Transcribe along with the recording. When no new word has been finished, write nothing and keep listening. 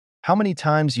How many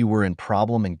times you were in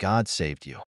problem and God saved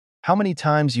you? How many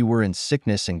times you were in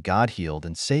sickness and God healed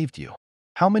and saved you?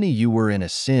 How many you were in a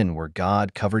sin where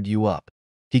God covered you up?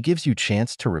 He gives you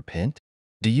chance to repent?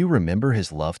 Do you remember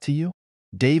his love to you?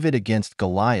 David against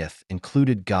Goliath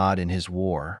included God in his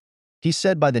war. He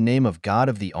said, "By the name of God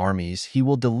of the armies, he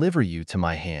will deliver you to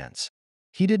my hands."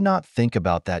 He did not think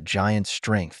about that giant's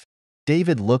strength.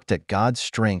 David looked at God's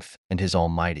strength and his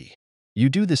almighty. You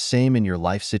do the same in your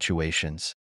life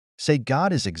situations. Say,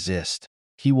 God is exist.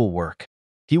 He will work.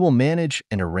 He will manage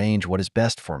and arrange what is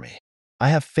best for me. I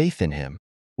have faith in him.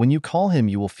 When you call him,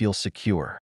 you will feel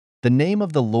secure. The name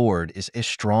of the Lord is a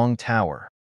strong tower.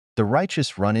 The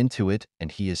righteous run into it,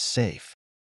 and he is safe.